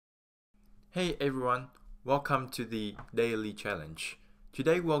Hey everyone, welcome to the daily challenge.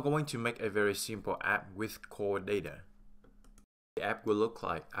 Today we're going to make a very simple app with core data. The app will look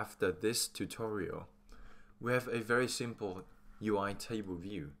like after this tutorial. We have a very simple UI table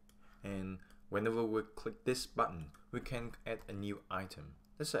view, and whenever we click this button, we can add a new item.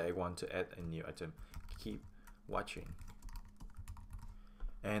 Let's say I want to add a new item. Keep watching.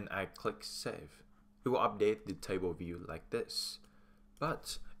 And I click save. It will update the table view like this.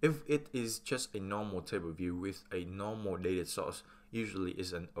 But if it is just a normal table view with a normal data source, usually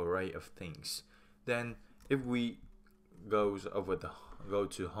is an array of things, then if we go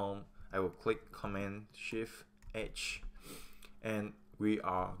to home, I will click Command Shift H, and we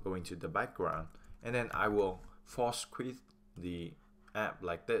are going to the background, and then I will force quit the app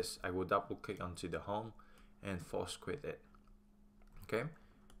like this. I will double click onto the home and force quit it. Okay,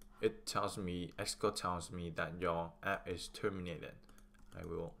 it tells me, Xcode tells me that your app is terminated. I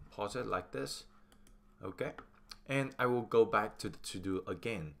will pause it like this. Okay, and I will go back to the to-do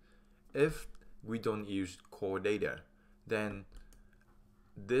again. If we don't use core data, then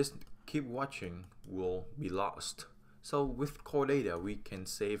this keep watching will be lost. So with core data, we can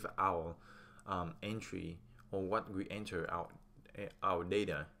save our entry or what we enter our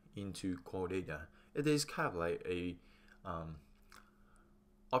data into core data. It is kind of like a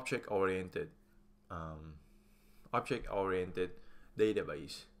object-oriented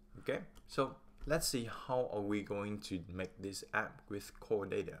database. Okay, so let's see how are we going to make this app with core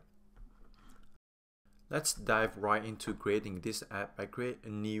data. Let's dive right into creating this app by creating a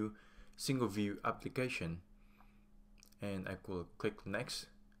new single view application, and I will click next.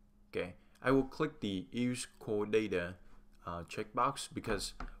 Okay, I will click the use core data checkbox,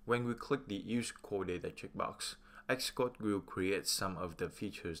 because when we click the use core data checkbox, Xcode will create some of the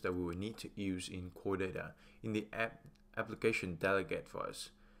features that we will need to use in core data in the application delegate for us.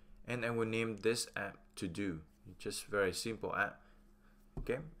 And I will name this app to do, just very simple app.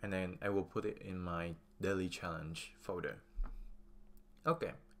 Okay, and then I will put it in my daily challenge folder.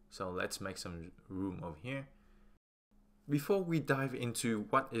 Okay, so let's make some room over here. Before we dive into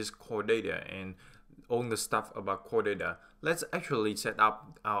what is core data and all the stuff about core data, let's actually set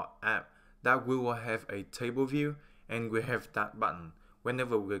up our app that we will have a table view, and we have that button.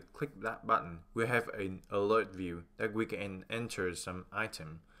 Whenever we click that button, we have an alert view that we can enter some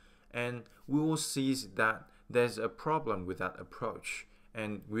item, and we will see that there's a problem with that approach,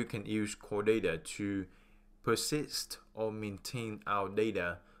 and we can use core data to persist or maintain our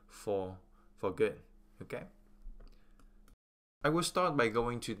data for good. Okay, I will start by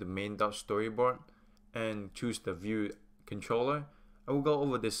going to the main.storyboard and choose the view controller. I will go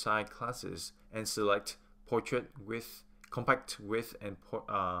over the side classes and select portrait width, compact width, and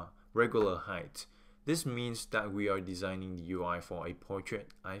regular height. This means that we are designing the UI for a portrait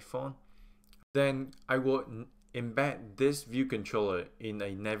iPhone. Then I will embed this view controller in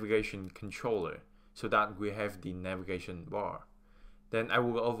a navigation controller so that we have the navigation bar. Then I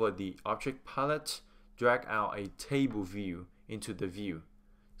will go over the object palette, drag out a table view into the view.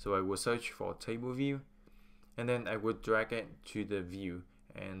 So I will search for table view, and then I will drag it to the view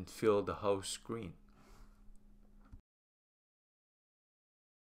and fill the whole screen.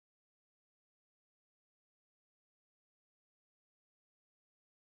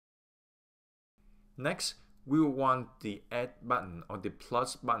 Next, we will want the add button or the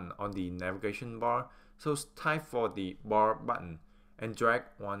plus button on the navigation bar. So type for the bar button and drag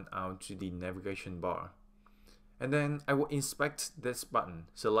one out to the navigation bar. And then I will inspect this button,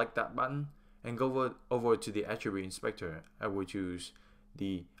 select that button, and go over to the attribute inspector. I will choose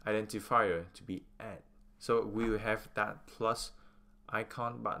the identifier to be add. So we will have that plus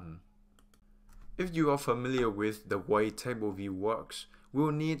icon button. If you are familiar with the way table view works, we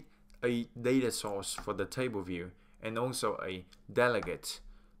will need a data source for the table view and also a delegate.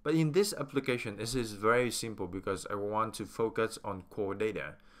 But in this application, this is very simple because I want to focus on core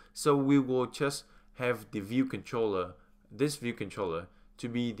data. So we will just have the view controller, this view controller, to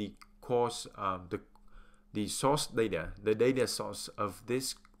be the source data, the data source of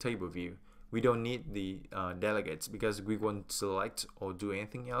this table view. We don't need the delegates because we won't select or do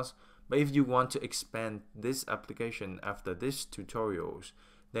anything else. But if you want to expand this application after this tutorials,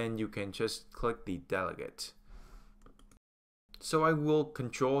 then you can just click the delegate. So I will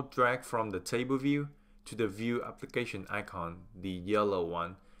control drag from the table view to the view application icon, the yellow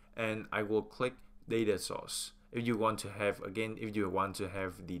one, and I will click data source. If you want to have, again, if you want to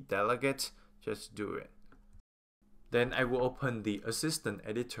have the delegate, just do it. Then I will open the assistant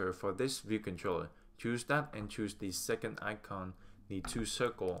editor for this view controller. Choose that and choose the second icon, the two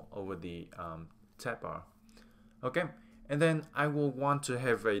circle over the tab bar. Okay, And then I will want to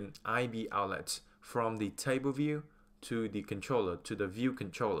have an IB outlet from the table view to the controller, to the view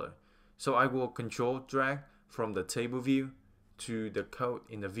controller. So I will control drag from the table view to the code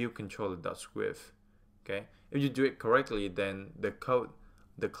in the view controller.script. Okay, if you do it correctly, then the code,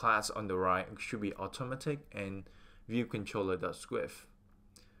 the class on the right should be automatic and view controller.script.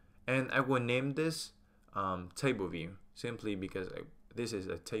 And I will name this table view simply because this is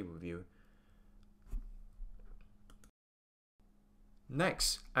a table view.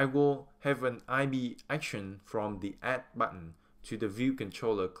 Next, I will have an IB action from the add button to the view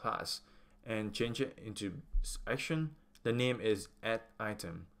controller class and change it into action. The name is add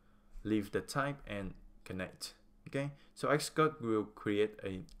item. Leave the type and connect. Okay, so Xcode will create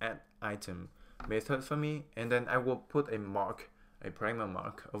an add item method for me, and then I will put a mark, a primer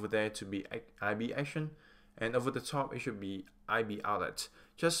mark over there to be IB action, and over the top it should be IB outlet,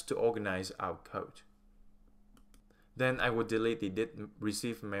 just to organize our code. Then I will delete the did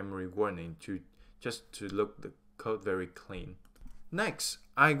receive memory warning just to look the code very clean. Next,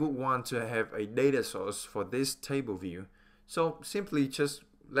 I would want to have a data source for this table view. So simply just,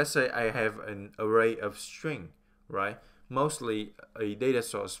 let's say I have an array of string, right? Mostly a data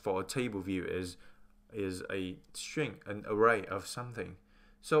source for a table view is a string, an array of something.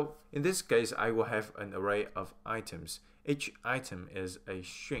 So in this case, I will have an array of items. Each item is a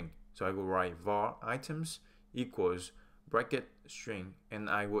string. So I will write var items equals bracket string, and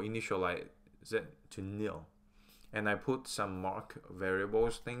I will initialize it to nil, and I put some mark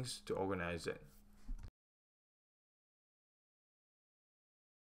variables things to organize it.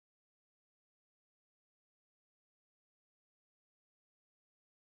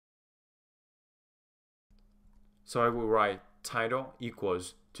 So I will write title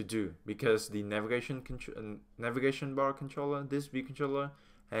equals to do, because the navigation bar controller, this view controller,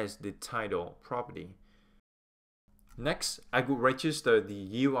 has the title property. Next, I will register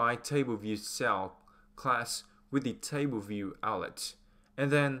the Uitableviewcell class with the Tableview outlet,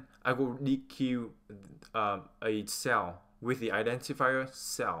 and then I will dequeue a cell with the identifier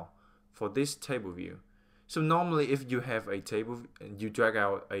cell for this table view. So normally, if you have a table and you drag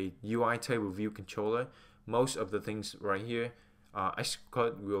out a Uitableviewcell controller, most of the things right here,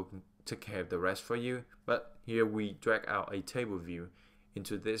 Xcode will take care of the rest for you. But here we drag out a table view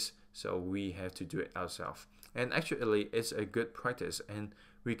into this, so we have to do it ourselves. And actually, it's a good practice, and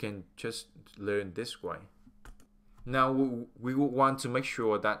we can just learn this way. Now we will want to make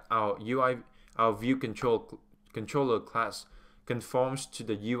sure that our view controller class conforms to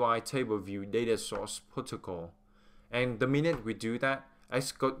the Tableview Datasource protocol. And the minute we do that,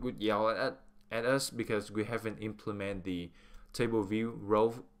 Xcode would yell at us because we haven't implemented the table view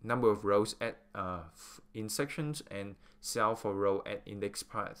number of rows at in sections and cell for row at index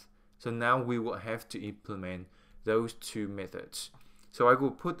path. So now we will have to implement those two methods. So I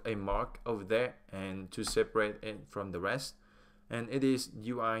will put a mark over there and to separate it from the rest, and it is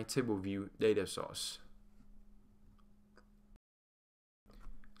Tableview Datasource.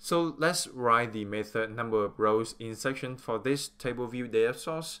 So let's write the method number of rows in section for this Tableview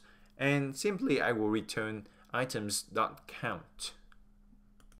Datasource, and simply I will return items.count.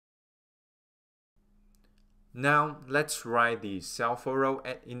 Now let's write the cell for row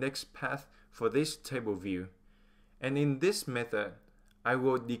at index path for this table view, and in this method I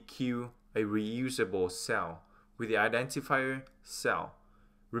will dequeue a reusable cell with the identifier cell.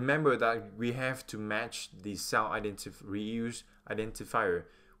 Remember that we have to match the cell reuse identifier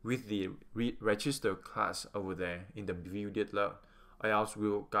with the register class over there in the view.load, or else we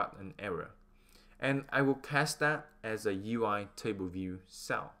will get an error. And I will cast that as a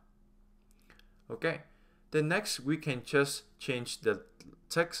Uitableviewcell. Okay. Then next we can just change the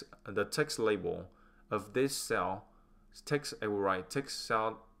text label of this cell. Text, I will write text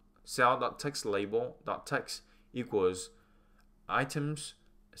cell.text label.text equals items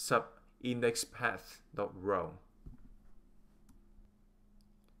sub index path.row.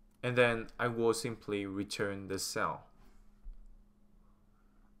 And then I will simply return the cell.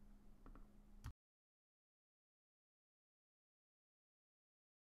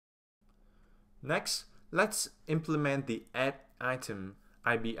 Next, let's implement the add item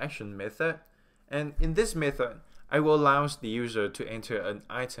IB action method. And in this method, I will allow the user to enter an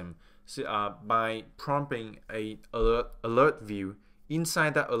item by prompting a alert view.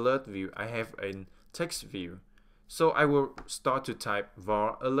 Inside that alert view, I have a text view. So I will start to type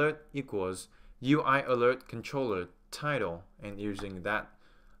var alert equals UI alert controller title, and using that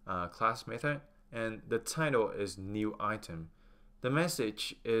class method, and the title is new item. The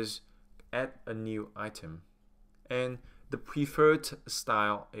message is add a new item, and the preferred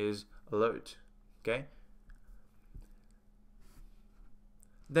style is alert. Okay.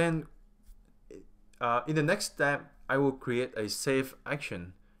 Then in the next step, I will create a save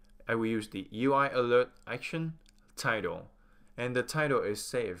action. I will use the UI alert action title, and the title is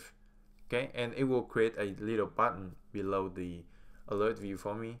save. Okay, and it will create a little button below the alert view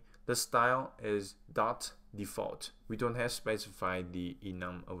for me. The style is .default. We don't have specified the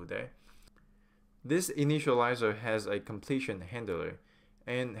enum over there. This initializer has a completion handler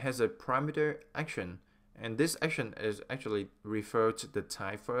and has a parameter action, and this action is actually referred to the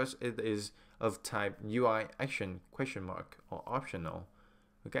type first. It is of type UI action ? Or optional.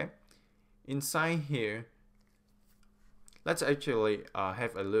 Okay, inside here, let's actually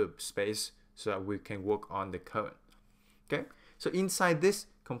have a loop space so that we can work on the code. Okay, so inside this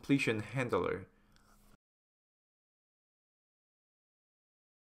completion handler,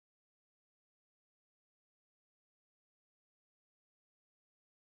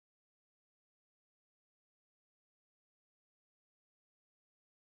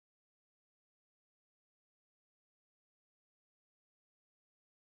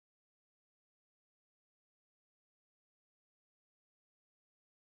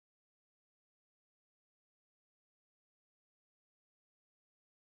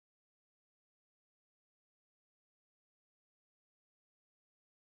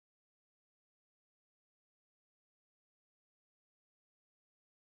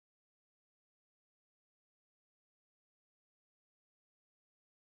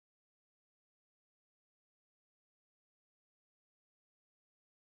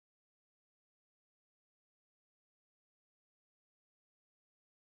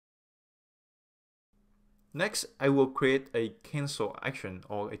 next, I will create a cancel action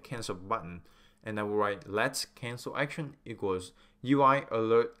or a cancel button, and I will write let's cancel action equals UI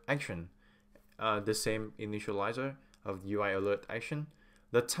alert action, the same initializer of UI alert action.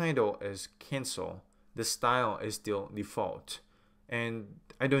 The title is cancel. The style is still default, and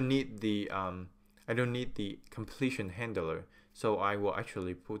I don't need the completion handler, so I will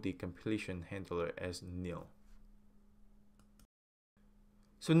actually put the completion handler as nil.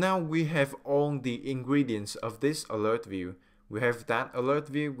 So now we have all the ingredients of this alert view. We have that alert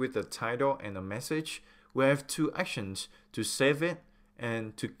view with a title and a message. We have two actions to save it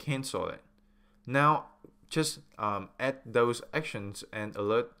and to cancel it. Now just add those actions and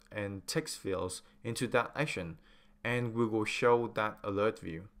alert and text fields into that action, and we will show that alert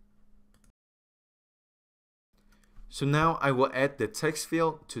view. So now I will add the text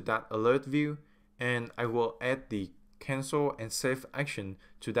field to that alert view, and I will add the cancel and save action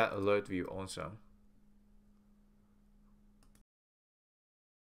to that alert view also.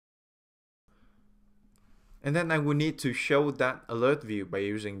 And then I will need to show that alert view by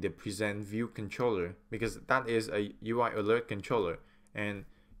using the present view controller, because that is a UI alert controller, and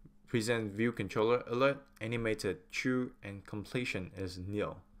present view controller alert animated true and completion is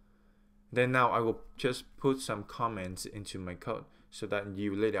nil. Then now I will just put some comments into my code so that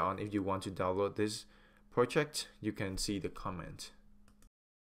you later on, if you want to download this project, you can see the comment.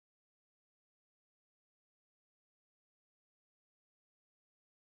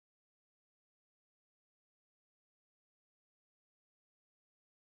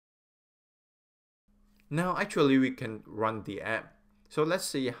 Now actually we can run the app. So let's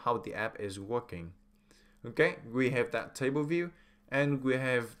see how the app is working. Okay, we have that table view, and we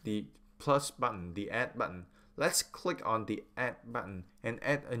have the plus button, the add button. Let's click on the add button and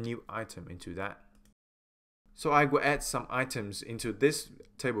add a new item into that. So I will add some items into this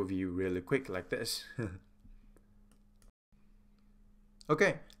table view really quick like this.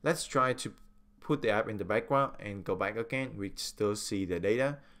 Okay, let's try to put the app in the background and go back again. We still see the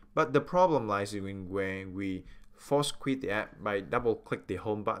data, but the problem lies in when we force quit the app by double click the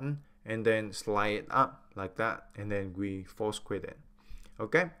home button and then slide it up like that, and then we force quit it.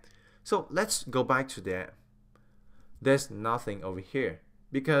 Okay, so let's go back to the app. There's nothing over here,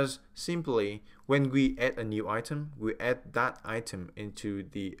 because simply when we add a new item, we add that item into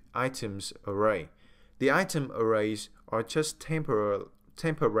the items array. The item arrays are just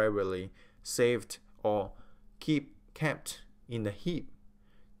temporarily saved or kept in the heap,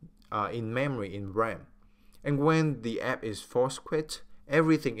 in memory, in RAM. And when the app is force quit,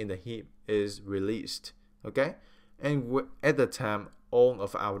 everything in the heap is released. Okay, and at the time all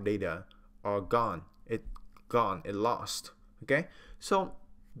of our data are gone. It lost. Okay, so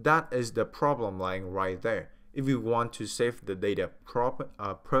that is the problem lying right there. If you want to save the data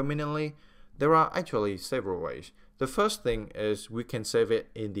permanently, there are actually several ways. The first thing is we can save it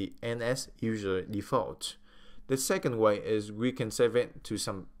in the NS user default. The second way is we can save it to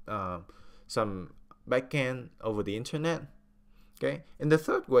some backend over the internet. Okay, and the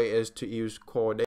third way is to use core data.